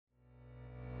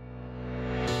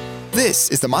This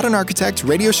is the Modern Architect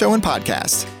radio show and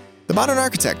podcast. The Modern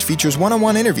Architect features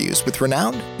one-on-one interviews with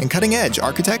renowned and cutting-edge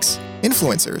architects,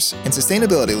 influencers, and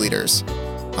sustainability leaders.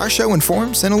 Our show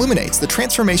informs and illuminates the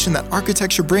transformation that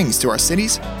architecture brings to our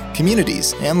cities,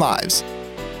 communities, and lives.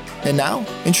 And now,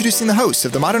 introducing the host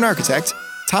of The Modern Architect,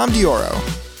 Tom Dioro.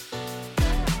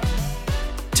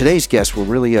 Today's guest, we're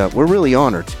really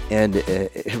honored and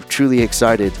truly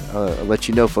excited. I'll let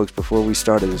you know, folks, before we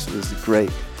started. This is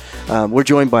great. We're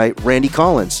joined by Randy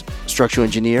Collins, structural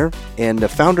engineer and the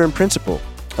founder and principal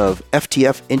of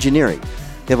FTF Engineering.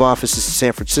 They have offices in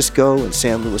San Francisco and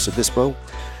San Luis Obispo.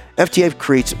 FTF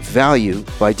creates value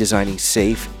by designing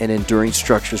safe and enduring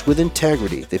structures with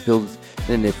integrity. They build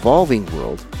an evolving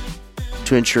world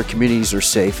to ensure communities are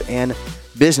safe and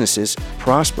businesses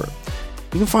prosper.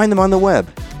 You can find them on the web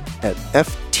at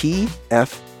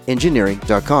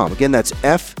ftfengineering.com. Again, that's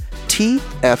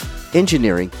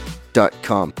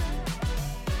ftfengineering.com.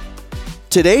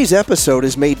 Today's episode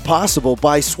is made possible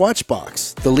by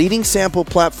Swatchbox, the leading sample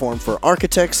platform for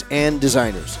architects and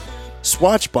designers.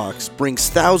 Swatchbox brings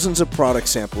thousands of product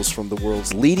samples from the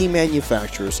world's leading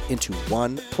manufacturers into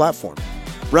one platform.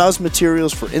 Browse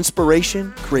materials for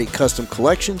inspiration, create custom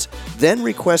collections, then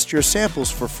request your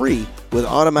samples for free with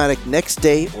automatic next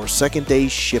day or second day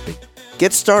shipping.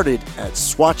 Get started at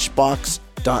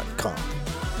swatchbox.com.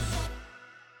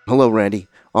 Hello, Randy.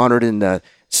 Honored and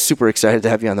super excited to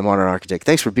have you on The Modern Architect.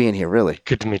 Thanks for being here, really.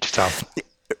 Good to meet you, Tom.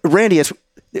 Randy,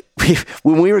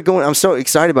 when we were going, I'm so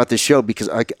excited about this show because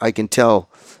I can tell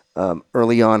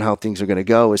early on how things are going to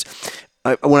go.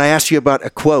 When I asked you about a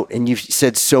quote, and you've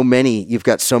said so many, you've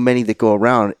got so many that go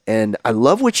around, and I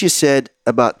love what you said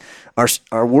about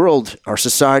our world, our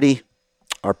society,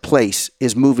 our place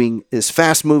is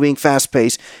fast-moving,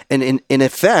 fast-paced, and in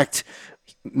effect,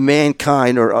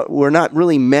 mankind, or we're not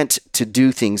really meant to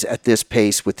do things at this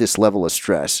pace with this level of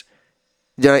stress.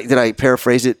 Did I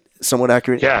paraphrase it somewhat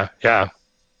accurate? Yeah.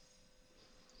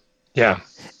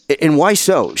 And why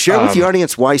so? Share with the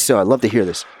audience why so. I'd love to hear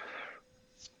this.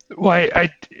 Well,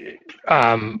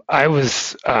 I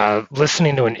was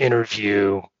listening to an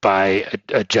interview by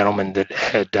a gentleman that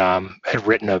had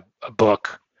written a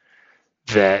book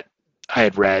that I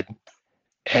had read,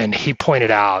 and he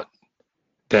pointed out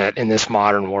that in this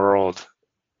modern world,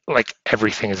 like,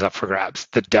 everything is up for grabs.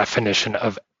 The definition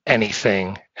of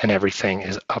anything and everything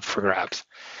is up for grabs.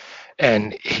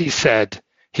 And he said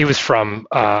he was from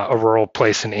a rural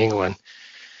place in England,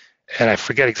 and I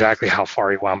forget exactly how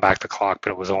far he wound back the clock,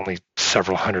 but it was only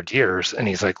several hundred years. And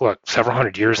he's like, look, several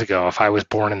hundred years ago, if I was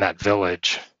born in that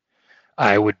village,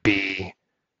 I would be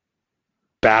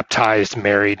baptized,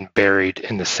 married, and buried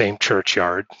in the same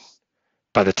churchyard.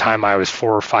 By the time I was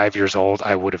 4 or 5 years old,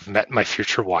 I would have met my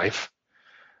future wife.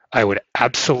 I would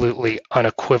absolutely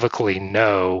unequivocally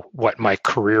know what my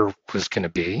career was going to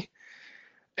be.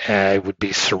 I would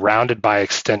be surrounded by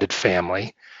extended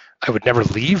family. I would never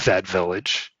leave that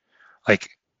village. Like,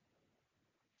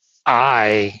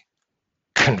 I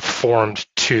conformed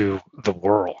to the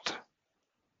world.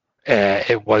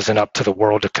 It wasn't up to the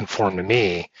world to conform to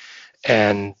me.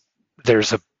 And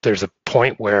there's a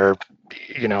point where,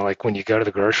 like when you go to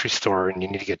the grocery store and you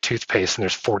need to get toothpaste and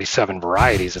there's 47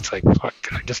 varieties, it's like, fuck,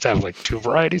 can I just have like 2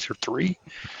 varieties or 3?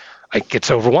 Like, it's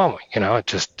overwhelming,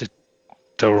 it's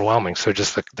overwhelming. So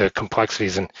just the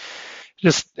complexities, and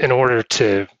just in order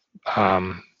to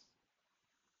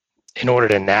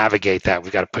navigate that,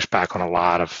 we've got to push back on a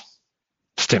lot of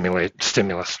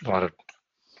stimulus, a lot of,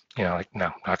 no,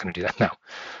 not going to do that. No,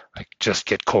 like, just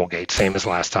get Colgate, same as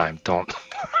last time. Don't.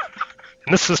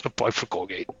 And this is a plug for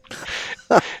Colgate.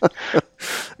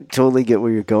 Totally get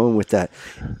where you're going with that.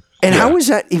 And how is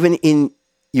that even in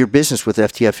your business with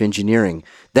FTF Engineering,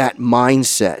 that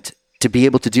mindset to be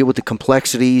able to deal with the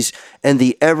complexities and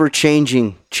the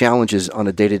ever-changing challenges on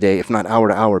a day-to-day, if not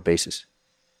hour-to-hour basis?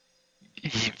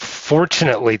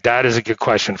 Fortunately, that is a good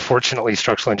question. Fortunately,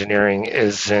 structural engineering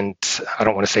isn't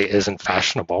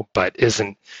fashionable, but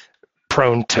isn't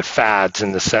prone to fads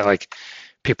in the set. Like,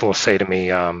 people will say to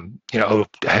me, oh,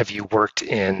 have you worked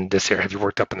in this area? Have you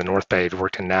worked up in the North Bay? Have you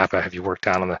worked in Napa? Have you worked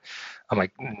down on the... I'm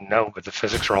like, no, but the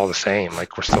physics are all the same.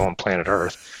 Like, we're still on planet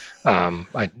Earth.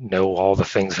 I know all the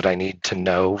things that I need to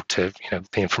know to,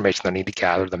 the information I need to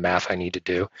gather, the math I need to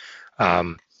do.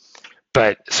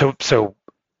 But so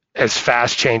as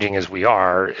fast changing as we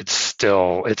are, it's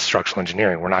structural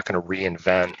engineering. We're not going to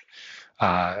reinvent,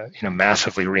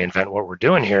 massively reinvent what we're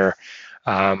doing here.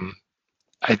 I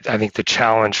think the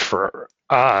challenge for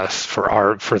us,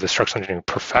 for the structural engineering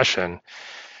profession,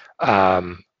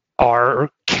 our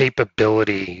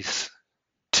capabilities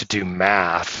to do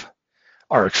math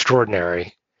are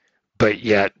extraordinary, but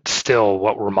yet still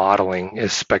what we're modeling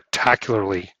is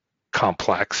spectacularly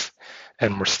complex,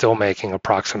 and we're still making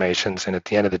approximations. And at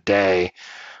the end of the day,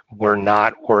 we're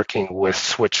not working with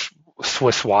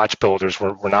Swiss watch builders.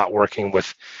 We're not working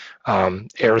with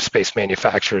aerospace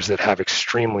manufacturers that have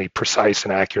extremely precise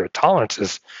and accurate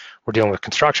tolerances. We're dealing with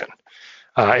construction.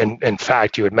 And in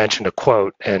fact, you had mentioned a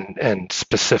quote, and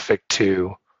specific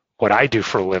to what I do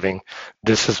for a living,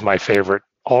 this is my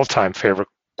all-time favorite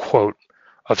quote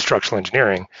of structural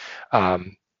engineering.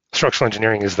 Structural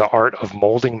engineering is the art of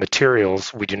molding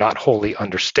materials we do not wholly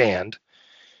understand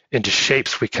into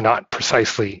shapes we cannot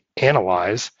precisely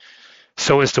analyze,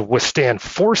 so as to withstand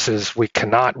forces we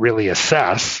cannot really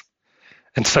assess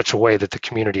in such a way that the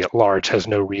community at large has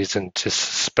no reason to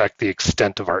suspect the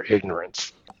extent of our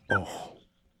ignorance. Oh.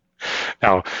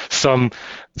 Now, some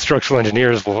structural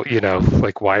engineers will,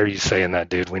 like, why are you saying that,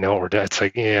 dude? We know what we're doing. It's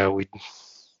like,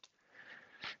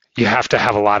 you have to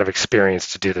have a lot of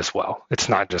experience to do this well. It's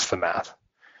not just the math.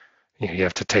 You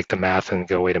have to take the math and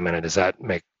go, wait a minute, does that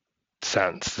make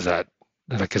sense? Is that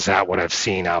what I've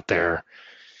seen out there?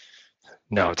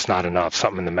 No, it's not enough.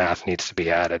 Something in the math needs to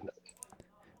be added.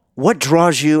 What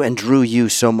draws you and drew you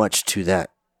so much to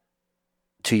that,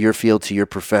 to your field, to your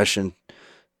profession?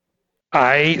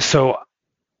 When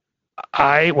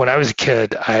I was a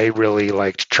kid, I really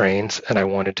liked trains and I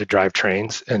wanted to drive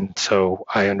trains. And so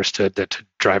I understood that to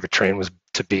drive a train was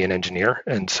to be an engineer.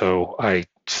 And so I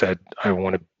said, I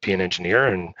want to be an engineer.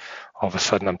 And all of a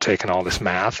sudden I'm taking all this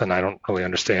math and I don't really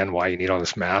understand why you need all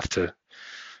this math to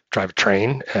drive a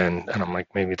train. And I'm like,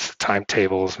 maybe it's the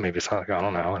timetables, maybe it's not, I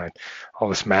don't know. And all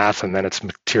this math, and then it's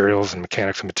materials and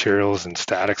mechanics of materials and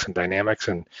statics and dynamics.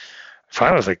 And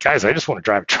finally I was like, guys, I just want to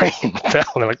drive a train. And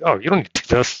they're like, oh, you don't need to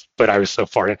do this. But I was so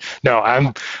far in. No,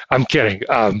 I'm kidding.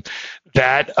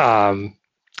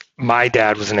 My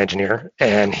dad was an engineer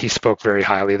and he spoke very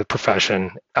highly of the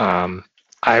profession.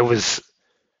 I was,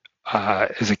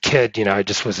 as a kid, I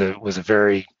just was a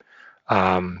very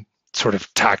sort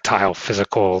of tactile,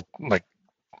 physical, like,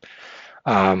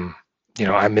 I'm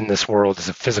in this world as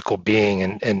a physical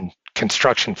being, and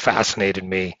construction fascinated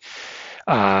me.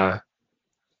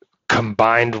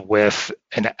 Combined with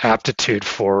an aptitude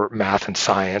for math and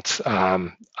science.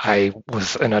 I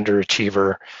was an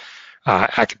underachiever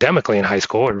academically in high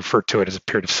school. I referred to it as a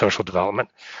period of social development.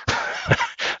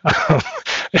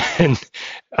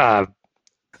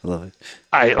 Love it.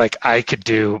 I could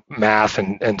do math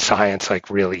and science like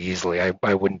really easily.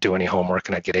 I wouldn't do any homework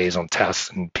and I'd get A's on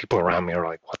tests, and people around me are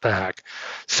like, what the heck?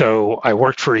 So I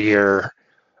worked for a year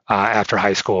after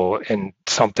high school, and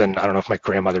something, I don't know if my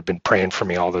grandmother had been praying for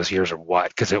me all those years or what,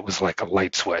 because it was like a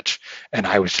light switch, and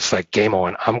I was just like, game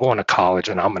on, I'm going to college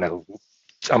and I'm gonna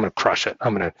crush it.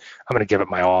 I'm gonna give it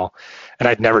my all. And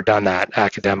I'd never done that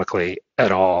academically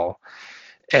at all.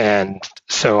 And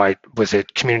so I was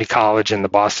at community college in the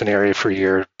Boston area for a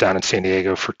year, down in San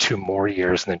Diego for 2 more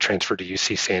years, and then transferred to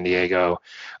UC San Diego.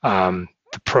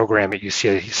 The program at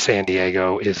UC San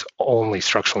Diego is only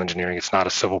structural engineering. It's not a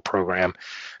civil program.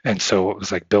 And so it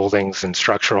was like buildings and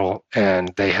structural, and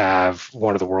they have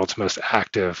one of the world's most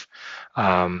active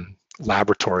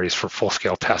laboratories for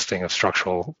full-scale testing of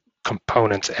structural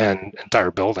components and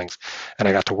entire buildings. And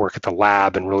I got to work at the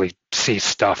lab and really see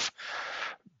stuff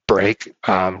break.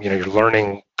 You're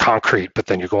learning concrete, but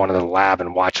then you're going to the lab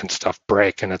and watching stuff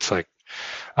break. And it's like,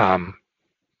 it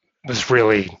was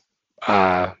really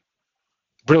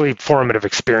formative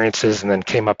experiences. And then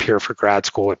came up here for grad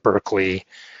school at Berkeley,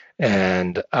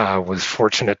 and was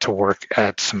fortunate to work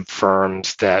at some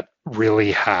firms that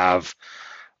really have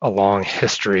a long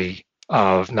history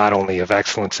of not only of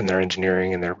excellence in their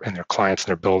engineering and their clients and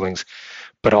their buildings,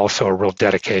 but also a real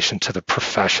dedication to the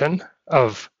profession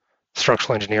of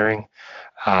structural engineering.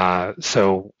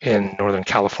 So in Northern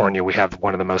California, we have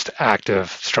one of the most active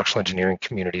structural engineering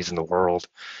communities in the world.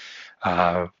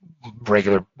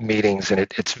 Regular meetings, and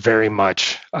it's very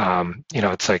much,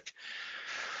 it's like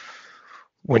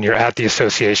when you're at the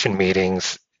association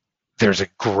meetings, there's a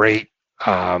great,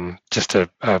 just a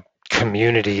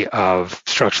community of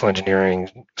structural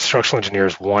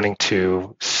engineers wanting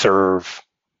to serve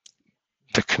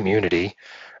the community.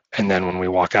 And then when we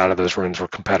walk out of those rooms, we're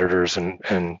competitors, and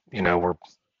we're,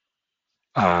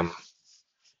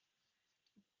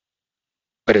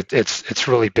 but it's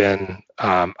really been,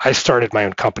 I started my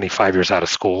own company 5 years out of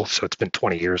school, so it's been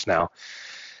 20 years now.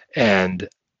 And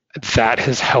that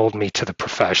has held me to the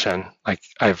profession. Like,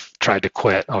 I've tried to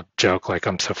quit. I'll joke, like,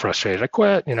 I'm so frustrated. I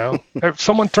quit, If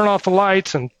someone turn off the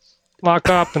lights and lock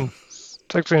up, and it's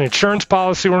like an insurance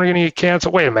policy, we're going to get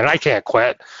canceled. Wait a minute, I can't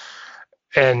quit.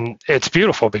 And it's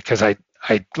beautiful because I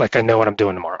know what I'm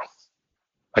doing tomorrow.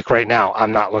 Like right now,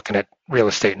 I'm not looking at real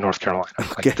estate in North Carolina.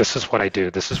 Okay. Like this is what I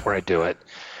do. This is where I do it.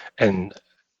 And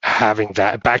having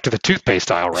that back to the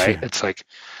toothpaste aisle, right? Sure. It's like,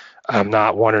 I'm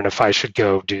not wondering if I should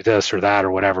go do this or that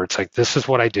or whatever. It's like, this is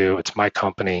what I do. It's my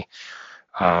company.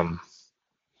 What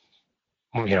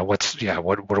are we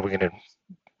going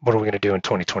to do in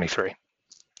 2023?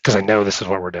 Because I know this is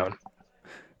what we're doing.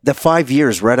 The 5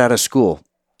 years right out of school,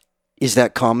 is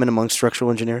that common among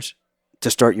structural engineers to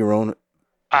start your own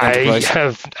enterprise? I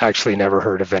have actually never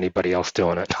heard of anybody else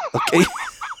doing it. Okay.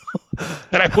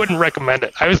 And I wouldn't recommend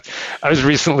it. I was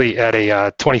recently at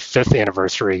a 25th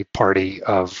anniversary party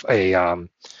of a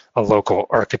local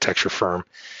architecture firm,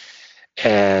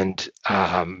 and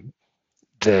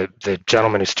the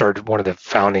gentleman who started, one of the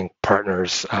founding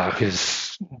partners,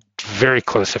 who's very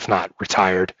close, if not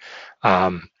retired,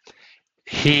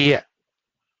 he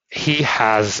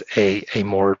has a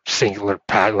more singular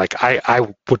path. Like I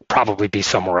would probably be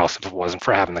somewhere else if it wasn't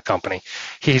for having the company.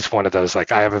 He's one of those,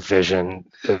 like, I have a vision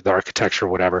of the architecture,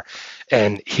 whatever.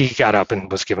 And he got up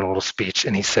and was giving a little speech,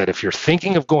 and he said, if you're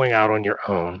thinking of going out on your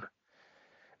own,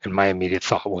 and my immediate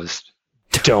thought was,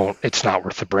 don't, it's not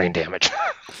worth the brain damage.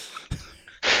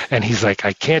 And he's like,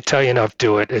 I can't tell you enough,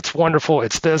 do it. It's wonderful.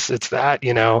 It's this, it's that,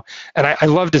 And I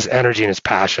loved his energy and his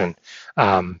passion.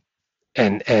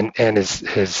 And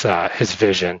his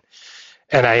vision,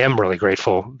 and I am really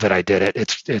grateful that I did it.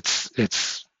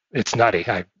 It's nutty.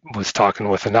 I was talking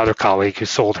with another colleague who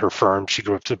sold her firm. She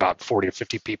grew up to about 40 or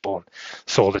 50 people and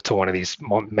sold it to one of these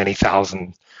many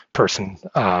thousand person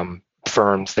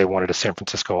firms. They wanted a San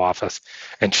Francisco office,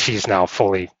 and she's now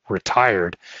fully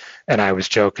retired. And I was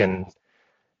joking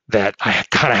that I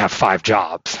kind of have 5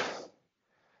 jobs.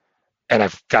 And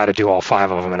I've got to do all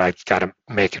 5 of them, and I've got to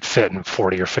make it fit in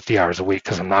 40 or 50 hours a week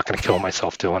because I'm not going to kill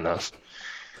myself doing this.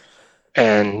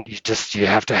 And you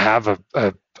have to have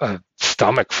a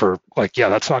stomach for, like, yeah,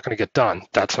 that's not going to get done.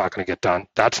 That's not going to get done.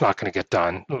 That's not going to get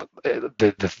done.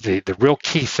 The real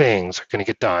key things are going to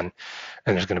get done,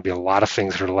 and there's going to be a lot of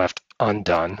things that are left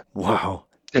undone. Wow.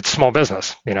 It's small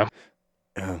business,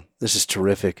 This is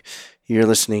terrific. You're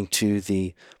listening to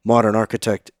the Modern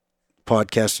Architect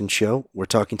podcast and show. We're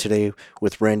talking today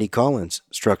with Randy Collins,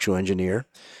 structural engineer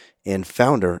and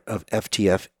founder of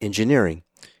FTF Engineering.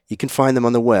 You can find them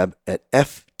on the web at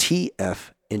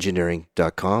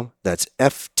ftfengineering.com. That's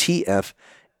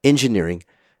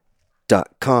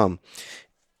ftfengineering.com.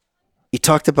 You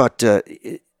talked about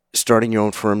starting your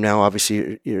own firm now.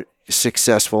 Obviously, you're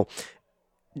successful.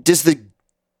 Does the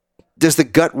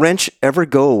gut wrench ever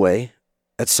go away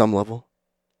at some level?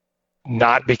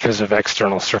 Not because of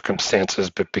external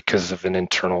circumstances, but because of an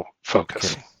internal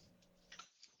focus. Okay.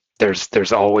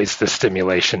 There's always the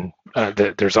stimulation.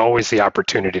 There's always the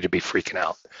opportunity to be freaking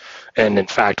out. And in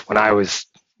fact, when I was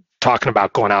talking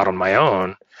about going out on my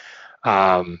own,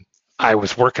 I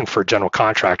was working for a general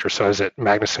contractor. So I was at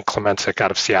Magnuson Klemensick out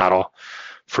of Seattle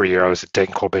for a year. I was at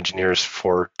Degenkolb Engineers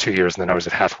for 2 years, and then I was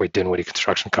at Hathaway Dinwiddie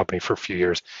Construction Company for a few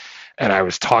years. And I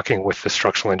was talking with the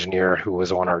structural engineer who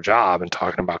was on our job and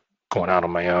talking about going out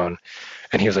on my own.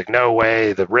 And he was like, no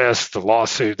way, the risk, the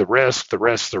lawsuit, the risk.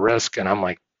 And I'm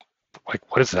like,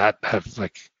 what does that have,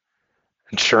 like,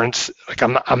 insurance? Like,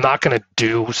 I'm not going to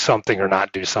do something or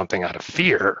not do something out of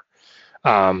fear.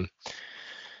 But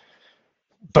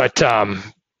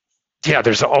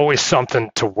there's always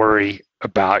something to worry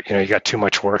about. You got too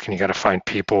much work and you got to find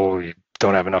people. You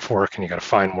don't have enough work and you got to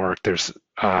find work. There's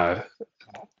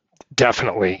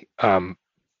definitely, you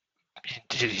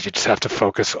just have to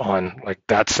focus on, like,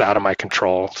 that's out of my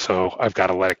control, so I've got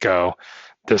to let it go.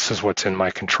 This is what's in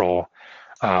my control.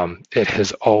 It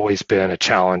has always been a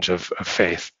challenge of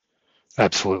faith.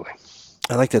 Absolutely.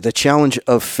 I like that. The challenge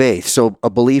of faith. So a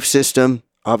belief system,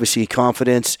 obviously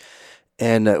confidence,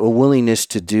 and a willingness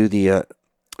to do the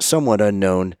somewhat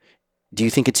unknown. Do you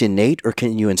think it's innate, or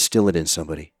can you instill it in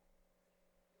somebody?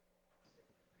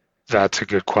 That's a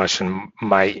good question.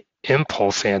 My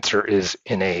impulse answer is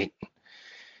innate,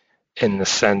 in the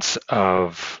sense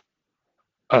of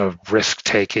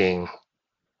risk-taking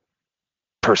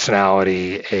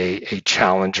personality, a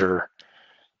challenger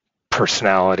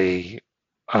personality.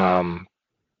 On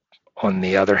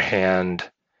the other hand,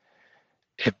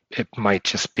 it might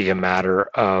just be a matter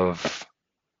of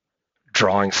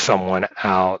drawing someone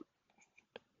out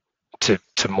to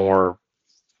more,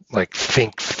 like,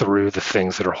 think through the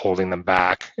things that are holding them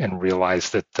back and realize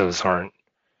that those aren't,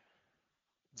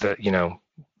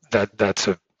 that's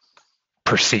a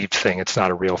perceived thing. It's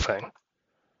not a real thing.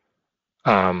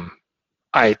 I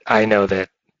know that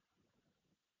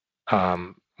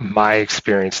my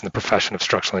experience in the profession of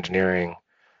structural engineering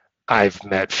I've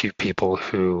met few people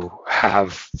who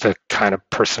have the kind of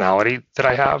personality that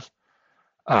I have.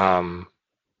 Um,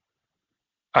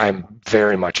 I'm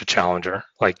very much a challenger.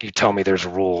 Like, you tell me there's a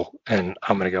rule, and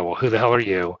I'm going to go, well, who the hell are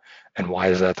you, and why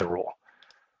is that the rule?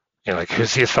 Like,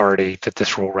 who's the authority that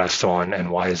this rule rests on, and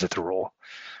why is it the rule?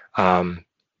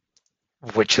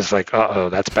 Which is like, uh-oh,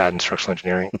 that's bad instructional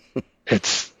engineering.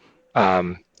 It's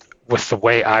with the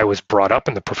way I was brought up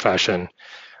in the profession,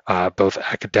 both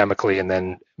academically and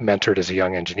then mentored as a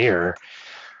young engineer,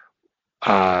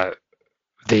 the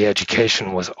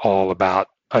education was all about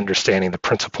understanding the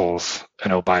principles.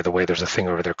 And oh, by the way, there's a thing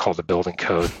over there called the building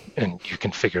code, and you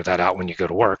can figure that out when you go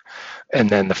to work. And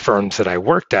then the firms that I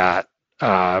worked at,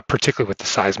 particularly with the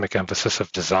seismic emphasis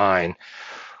of design,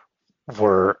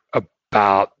 were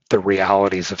about the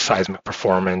realities of seismic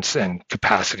performance and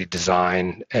capacity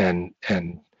design, and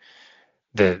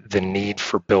the need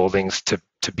for buildings to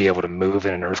be able to move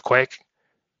in an earthquake.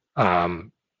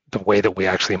 The way that we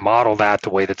actually model that, the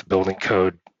way that the building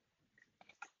code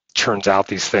churns out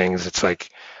these things, it's like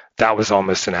that was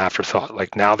almost an afterthought.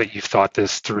 Like, now that you've thought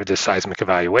this through this seismic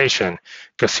evaluation,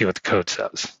 go see what the code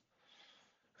says.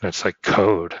 And it's like,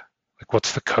 code? Like,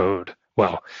 what's the code?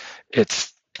 Well,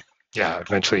 it's, yeah,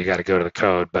 eventually you got to go to the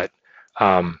code, but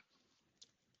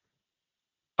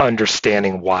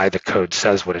understanding why the code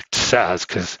says what it says,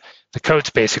 because the code's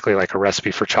basically like a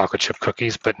recipe for chocolate chip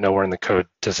cookies, but nowhere in the code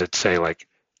does it say, like,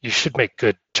 you should make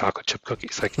good chocolate chip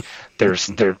cookies. Like,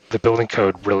 the building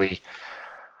code really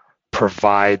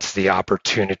provides the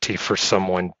opportunity for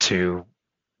someone to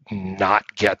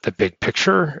not get the big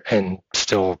picture and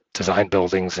still design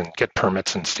buildings and get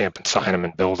permits and stamp and sign them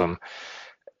and build them,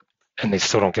 and they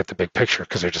still don't get the big picture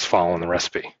because they're just following the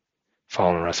recipe.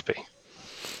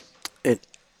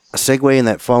 A segue in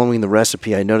that, following the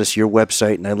recipe, I noticed your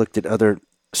website, and I looked at other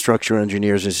structural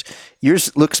engineers, is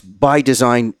yours looks by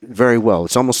design very well.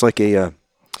 It's almost like a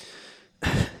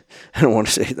I don't want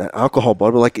to say that alcohol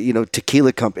bar, but like,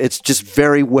 tequila company. It's just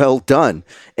very well done,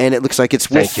 and it looks like it's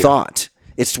with thought.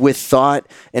 It's with thought,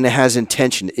 and it has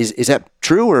intention. Is that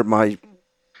true, or am I?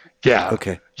 Yeah.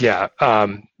 Okay. Yeah.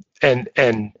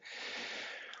 And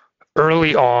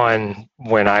early on,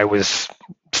 when I was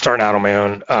starting out on my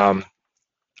own,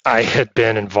 I had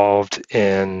been involved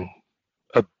in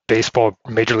a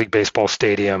Major League Baseball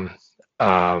stadium,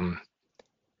 hospital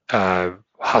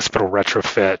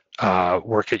retrofit,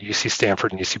 work at UC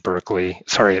Stanford and UC Berkeley.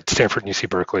 Sorry, at Stanford and UC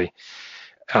Berkeley,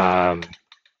 and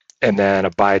then a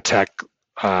biotech,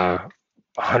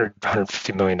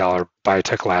 $150 million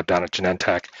biotech lab down at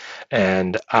Genentech.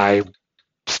 And I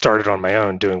started on my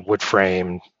own doing wood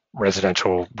frame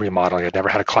residential remodeling. I'd never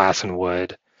had a class in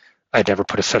wood. I'd never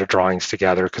put a set of drawings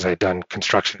together because I'd done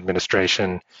construction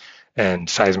administration and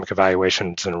seismic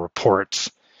evaluations and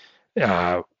reports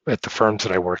at the firms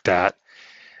that I worked at.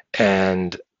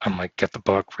 And I'm like, get the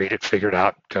book, read it, figure it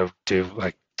out, go do,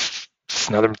 like, it's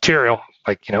another material.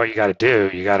 Like, you know what you got to do?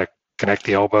 You got to connect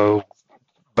the elbow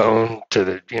bone to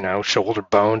the, shoulder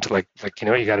bone to like, you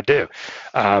know what you got to do.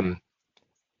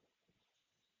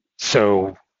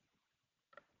 So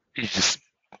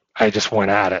I just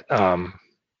went at it.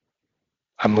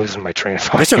 I'm losing my train of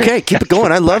thought. That's okay. Keep it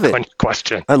going. I love it.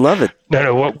 Question. I love it.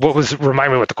 No. What was?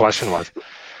 Remind me what the question was.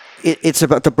 It's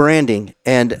about the branding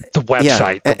and the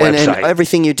website. Yeah, and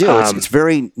everything you do. It's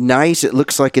very nice. It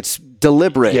looks like it's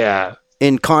deliberate. Yeah.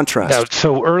 In contrast. Now,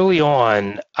 so early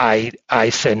on, I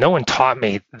said, no one taught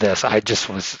me this. I just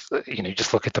was,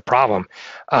 just look at the problem.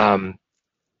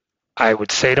 I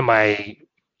would say to my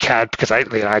CAD, because I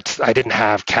didn't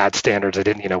have CAD standards. I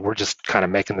didn't, we're just kind of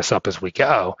making this up as we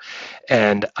go.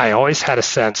 And I always had a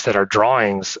sense that our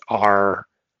drawings are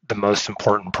the most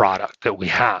important product that we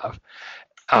have.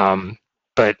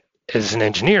 But as an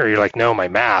engineer, you're like, no, my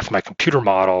math, my computer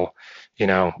model,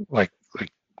 like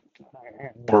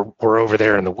we're over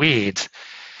there in the weeds.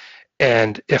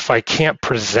 And if I can't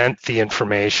present the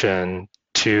information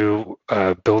to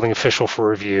a building official for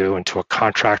review and to a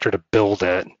contractor to build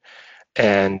it,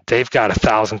 and they've got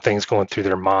 1,000 things going through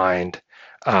their mind,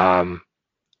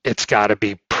 it's got to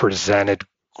be presented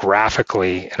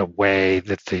graphically in a way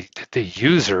that the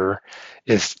user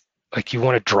is like, you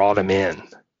want to draw them in.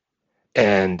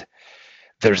 And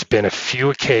there's been a few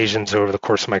occasions over the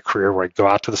course of my career where I go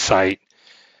out to the site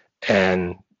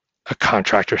and a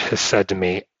contractor has said to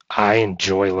me, I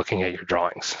enjoy looking at your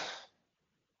drawings.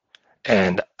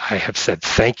 And I have said,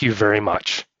 thank you very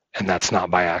much. And that's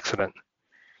not by accident.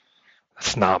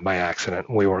 That's not by accident.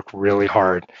 We work really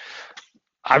hard.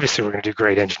 Obviously, we're going to do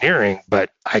great engineering, but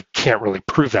I can't really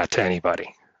prove that to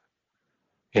anybody,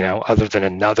 other than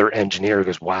another engineer who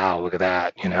goes, wow, look at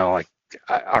that. Like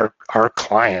our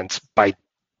clients, by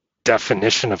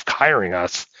definition of hiring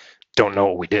us don't know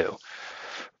what we do.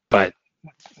 But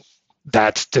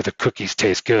that's, do the cookies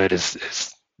taste good,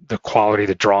 is the quality of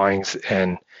the drawings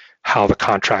and how the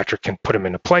contractor can put them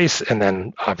into place. And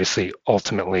then obviously,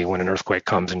 ultimately, when an earthquake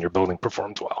comes and your building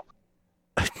performs well.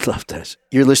 I love this.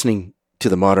 You're listening to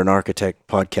the Modern Architect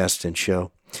podcast and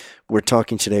show. We're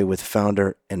talking today with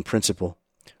founder and principal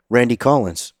Randy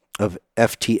Collins of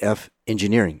FTF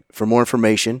Engineering. For more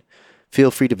information,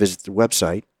 feel free to visit the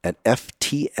website at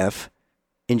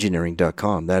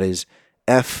ftfengineering.com. That is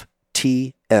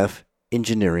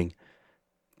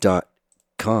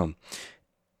ftfengineering.com.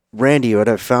 Randy, what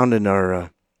I've found in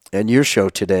your show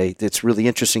today that's really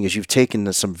interesting is you've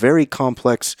taken some very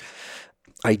complex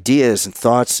ideas and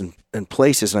thoughts and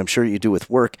places, and I'm sure you do with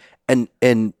work, and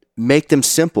make them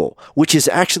simple, which is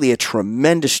actually a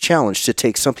tremendous challenge, to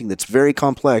take something that's very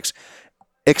complex,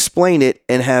 explain it,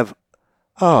 and have,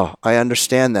 oh, I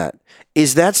understand that.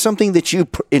 Is that something that you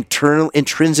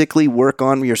intrinsically work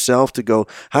on yourself, to go,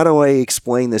 how do I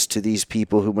explain this to these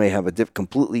people who may have a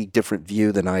completely different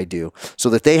view than I do, so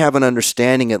that they have an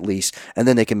understanding at least, and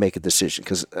then they can make a decision?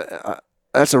 Because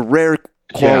that's a rare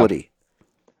quality.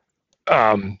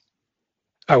 Yeah.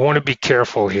 I want to be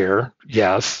careful here.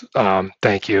 Yes.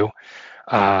 Thank you.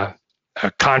 A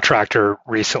contractor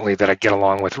recently that I get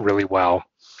along with really well,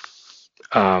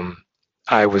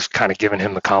 I was kind of giving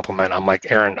him the compliment. I'm like,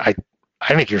 Aaron, I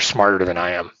think you're smarter than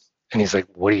I am. And he's like,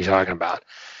 what are you talking about?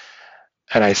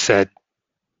 And I said,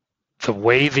 the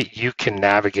way that you can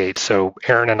navigate. So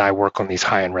Aaron and I work on these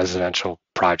high-end residential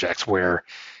projects where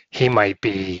he might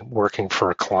be working for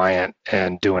a client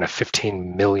and doing a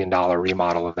 $15 million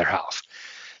remodel of their house.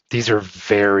 These are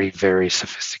very, very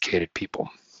sophisticated people.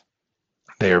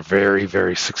 They are very,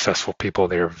 very successful people.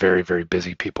 They are very, very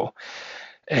busy people.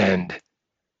 And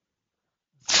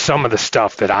some of the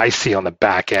stuff that I see on the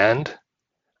back end,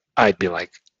 I'd be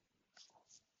like,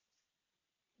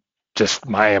 just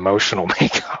my emotional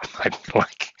makeup. I'd be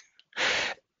like,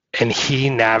 and he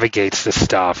navigates this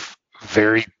stuff,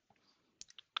 very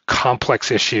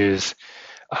complex issues,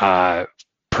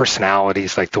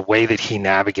 personalities, like the way that he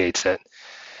navigates it.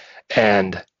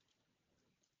 And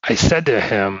I said to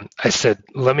him, I said,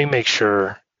 let me make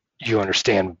sure you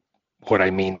understand what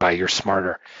I mean by you're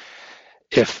smarter.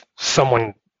 If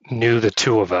someone knew the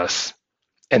two of us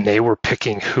and they were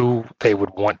picking who they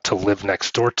would want to live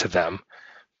next door to them,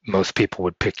 most people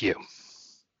would pick you.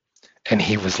 And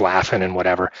he was laughing and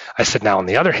whatever. I said, now on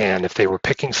the other hand, if they were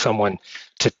picking someone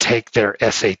to take their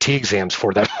SAT exams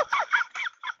for them,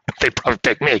 they'd probably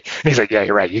pick me. And he's like, yeah,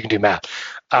 you're right. You can do math.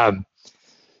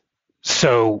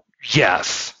 So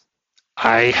yes,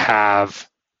 I have,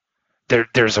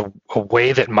 there's a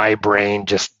way that my brain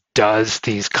just does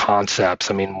these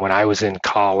concepts. I mean, when I was in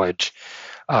college,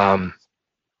 I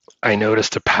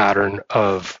noticed a pattern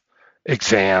of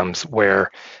exams where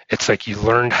it's like you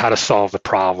learned how to solve the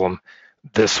problem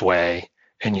this way,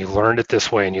 and you learned it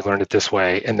this way, and you learned it this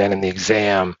way, and then in the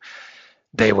exam,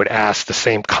 they would ask the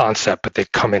same concept, but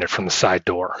they'd come in it from the side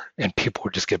door, and people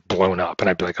would just get blown up. And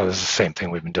I'd be like, oh, this is the same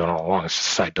thing we've been doing all along. It's just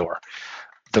a side door.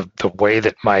 The way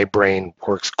that my brain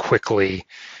works quickly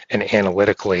and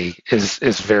analytically is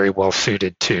very well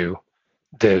suited to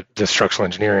the structural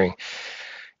engineering,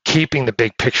 keeping the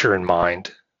big picture in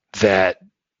mind that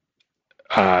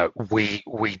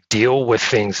we deal with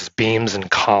things as beams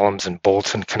and columns and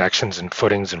bolts and connections and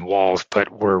footings and walls,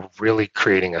 but we're really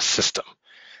creating a system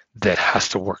that has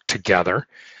to work together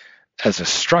as a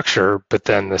structure, but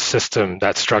then the system,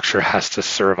 that structure has to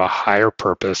serve a higher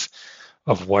purpose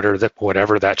of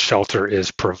whatever that shelter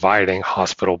is providing: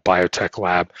 hospital, biotech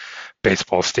lab,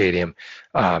 baseball stadium,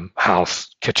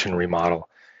 house, kitchen remodel,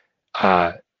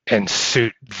 and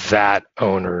suit that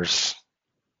owner's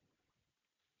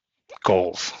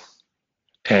goals.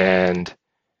 And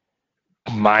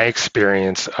my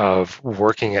experience of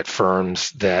working at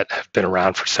firms that have been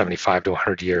around for 75 to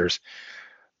 100 years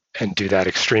and do that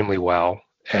extremely well,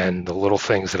 and the little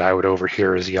things that I would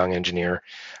overhear as a young engineer,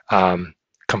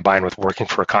 combined with working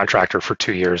for a contractor for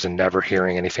 2 years and never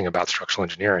hearing anything about structural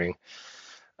engineering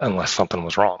unless something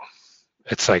was wrong.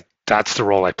 It's like, that's the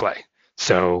role I play.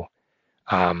 So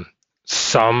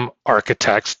some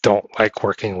architects don't like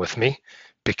working with me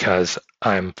because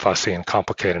I'm fussy and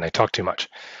complicated and I talk too much.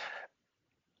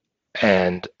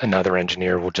 And another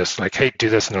engineer will just like, hey, do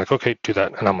this. And they're like, okay, do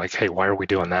that. And I'm like, hey, why are we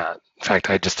doing that? In fact,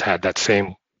 I just had that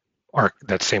same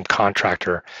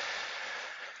contractor.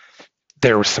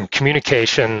 There was some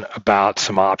communication about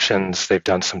some options. They've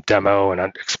done some demo and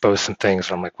exposed some things.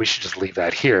 And I'm like, we should just leave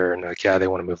that here. And they're like, yeah, they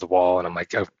want to move the wall. And I'm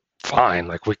like, oh, fine,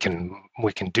 like we can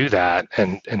do that.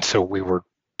 And so we were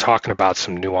talking about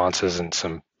some nuances and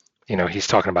some he's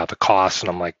talking about the cost, and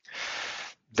I'm like,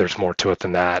 there's more to it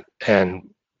than that. And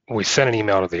we sent an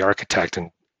email to the architect,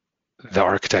 and the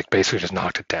architect basically just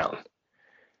knocked it down.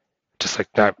 Just like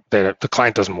that, the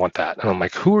client doesn't want that. And I'm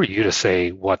like, who are you to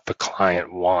say what the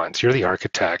client wants? You're the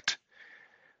architect.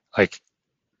 Like,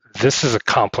 this is a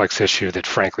complex issue that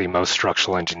frankly most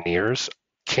structural engineers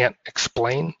can't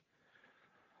explain.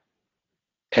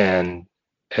 And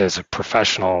as a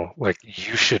professional, like,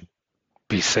 you should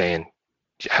be saying,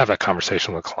 have that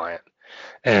conversation with a client.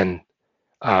 And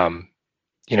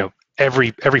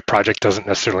every project doesn't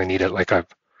necessarily need it like a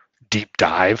deep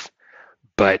dive,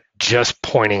 but just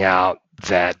pointing out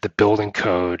that the building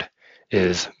code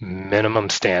is minimum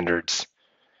standards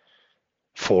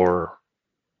for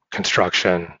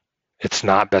construction. It's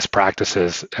not best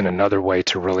practices. And another way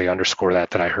to really underscore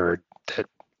that I heard that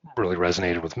really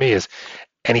resonated with me is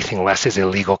anything less is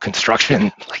illegal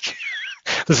construction. Like,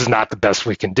 this is not the best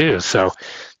we can do. So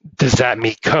does that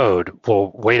meet code?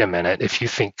 Well, wait a minute. If you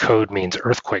think code means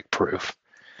earthquake proof,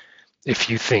 if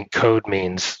you think code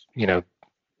means,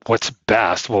 what's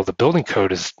best, well, the building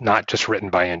code is not just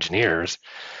written by engineers.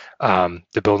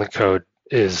 The building code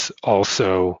is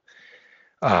also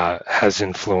has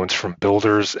influence from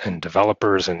builders and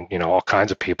developers and, all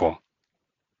kinds of people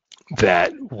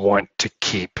that want to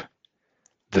keep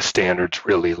the standards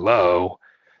really low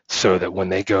so that when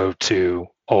they go to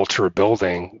alter a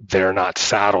building, they're not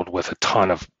saddled with a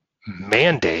ton of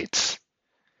mandates.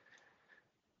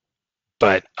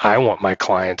 But I want my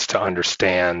clients to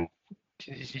understand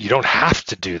you don't have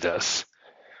to do this,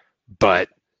 but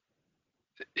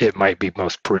it might be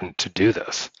most prudent to do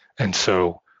this. And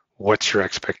so what's your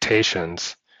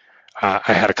expectations?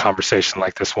 I had a conversation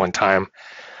like this one time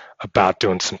about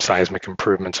doing some seismic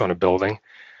improvements on a building.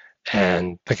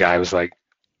 And the guy was like,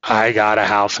 I got a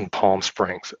house in Palm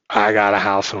Springs. I got a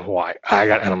house in Hawaii.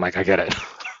 And I'm like, I get it.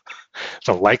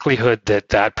 The likelihood that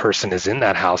that person is in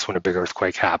that house when a big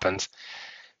earthquake happens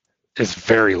is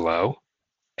very low.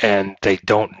 And they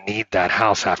don't need that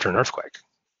house after an earthquake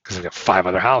because they've got 5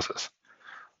 other houses.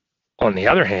 On the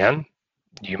other hand,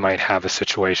 you might have a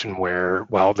situation where,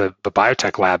 well, the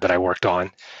biotech lab that I worked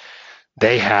on,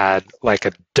 they had like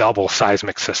a double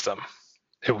seismic system.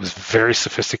 It was very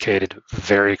sophisticated,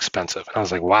 very expensive. And I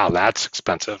was like, wow, that's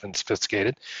expensive and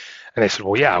sophisticated. And they said,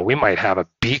 well, yeah, we might have a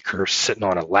beaker sitting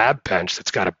on a lab bench that's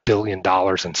got $1 billion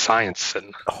in science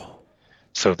sitting. Oh.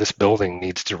 So this building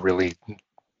needs to really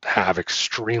have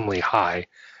extremely high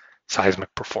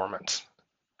seismic performance.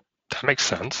 That makes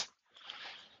sense.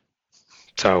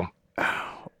 So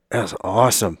that's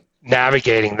awesome.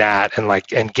 Navigating that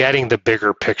and getting the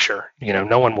bigger picture.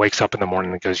 No one wakes up in the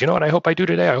morning and goes, you know what I hope I do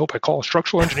today? I hope I call a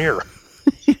structural engineer.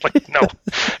 Like, no,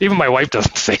 even my wife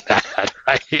doesn't say that,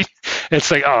 right?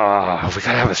 It's like, oh, we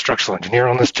got to have a structural engineer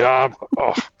on this job.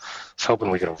 Oh, I was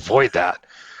hoping we could avoid that.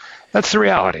 That's the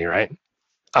reality, right?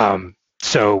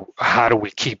 So how do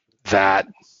we keep that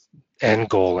end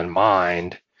goal in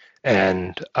mind?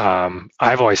 And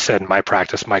I've always said in my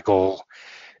practice, my goal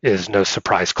is no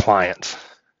surprise clients.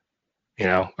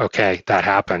 Okay, that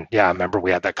happened. Yeah, remember we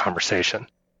had that conversation.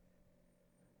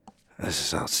 This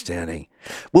is outstanding.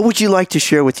 What would you like to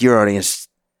share with your audience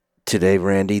today,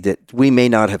 Randy, that we may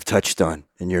not have touched on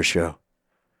in your show?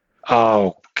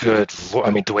 Oh, good. I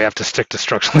mean, do we have to stick to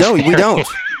structural engineering? No, we don't.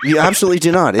 You absolutely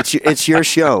do not. It's your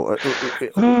show.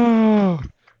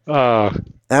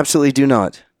 Absolutely do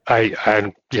not. I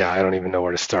don't even know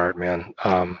where to start, man.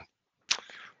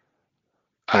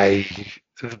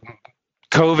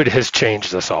 COVID has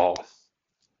changed us all.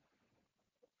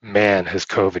 Man, has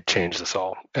COVID changed us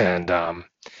all. And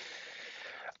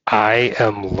I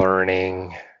am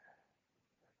learning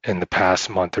in the past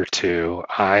month or two,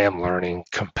 I am learning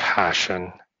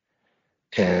compassion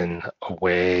in a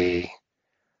way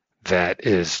that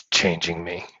is changing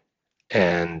me.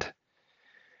 And,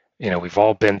 we've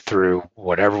all been through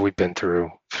whatever we've been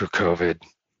through COVID,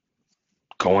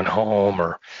 going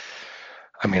home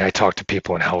I talk to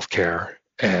people in healthcare,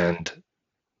 and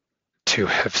to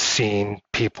have seen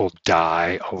people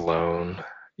die alone,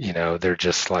 they're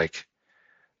just like,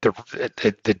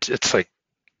 it's like,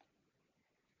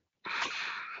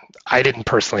 I didn't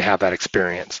personally have that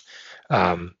experience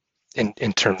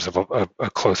in terms of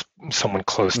someone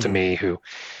close to me who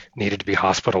needed to be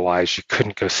hospitalized. You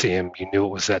couldn't go see him. You knew it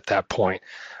was at that point.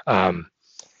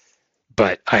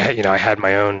 But I had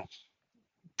my own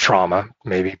trauma.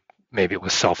 Maybe it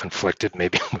was self-inflicted.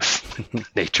 Maybe it was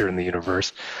nature in the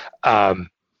universe.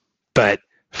 But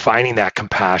finding that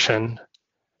compassion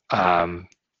and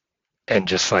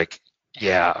just like,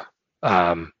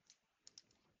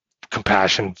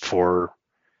 compassion for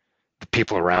the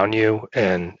people around you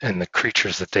and the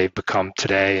creatures that they've become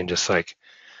today, and just like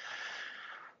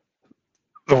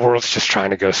the world's just trying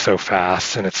to go so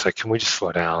fast, and it's like, can we just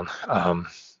slow down?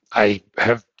 I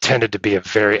have tended to be a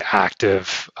very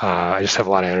active. I just have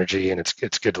a lot of energy, and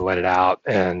it's good to let it out.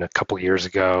 And a couple of years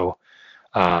ago,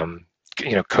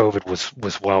 COVID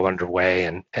was well underway,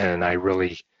 and I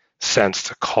really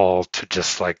sensed a call to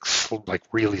just like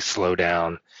really slow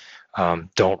down.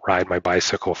 Don't ride my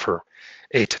bicycle for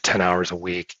 8 to 10 hours a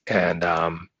week. And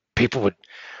people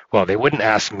they wouldn't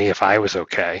ask me if I was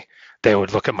okay. They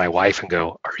would look at my wife and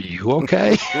go, "Are you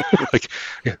okay?" Like,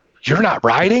 "You're not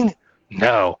riding?"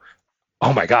 "No."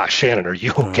 "Oh my gosh, Shannon, are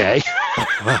you okay?"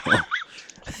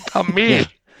 Not me.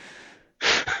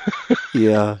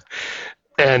 Yeah.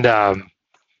 And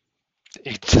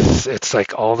it's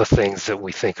like all the things that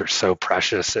we think are so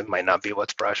precious, it might not be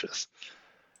what's precious.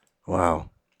 Wow.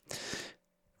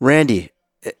 Randy,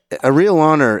 a real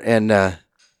honor and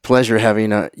pleasure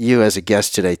having you as a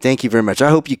guest today. Thank you very much. I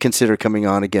hope you consider coming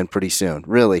on again pretty soon.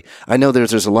 Really. I know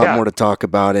there's a lot more to talk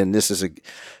about, and this is a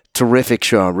terrific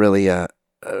show. Really,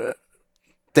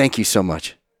 thank you so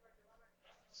much.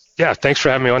 Yeah, thanks for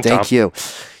having me on, Tom. Thank you.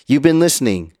 You've been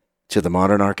listening to the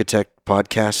Modern Architect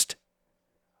podcast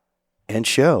and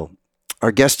show.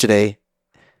 Our guest today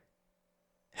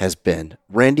has been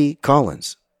Randy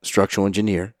Collins, structural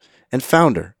engineer and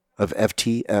founder of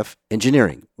FTF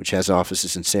Engineering, which has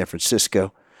offices in San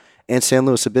Francisco and San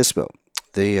Luis Obispo.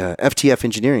 The FTF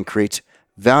Engineering creates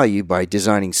value by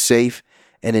designing safe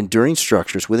and enduring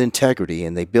structures with integrity,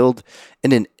 and they build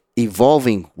in an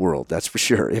evolving world, that's for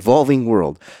sure, evolving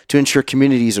world, to ensure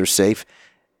communities are safe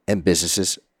and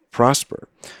businesses prosper.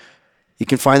 You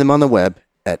can find them on the web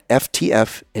at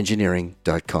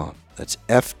ftfengineering.com. That's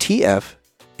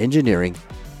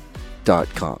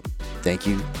ftfengineering.com. Thank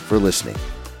you for listening.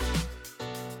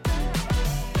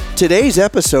 Today's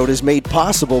episode is made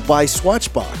possible by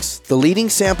Swatchbox, the leading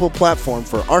sample platform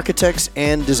for architects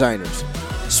and designers.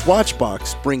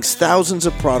 Swatchbox brings thousands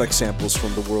of product samples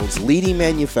from the world's leading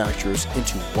manufacturers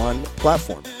into one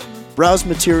platform. Browse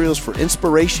materials for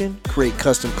inspiration, create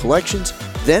custom collections,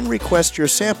 then request your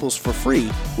samples for free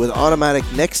with automatic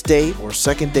next day or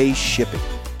second day shipping.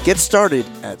 Get started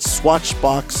at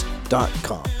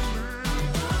swatchbox.com.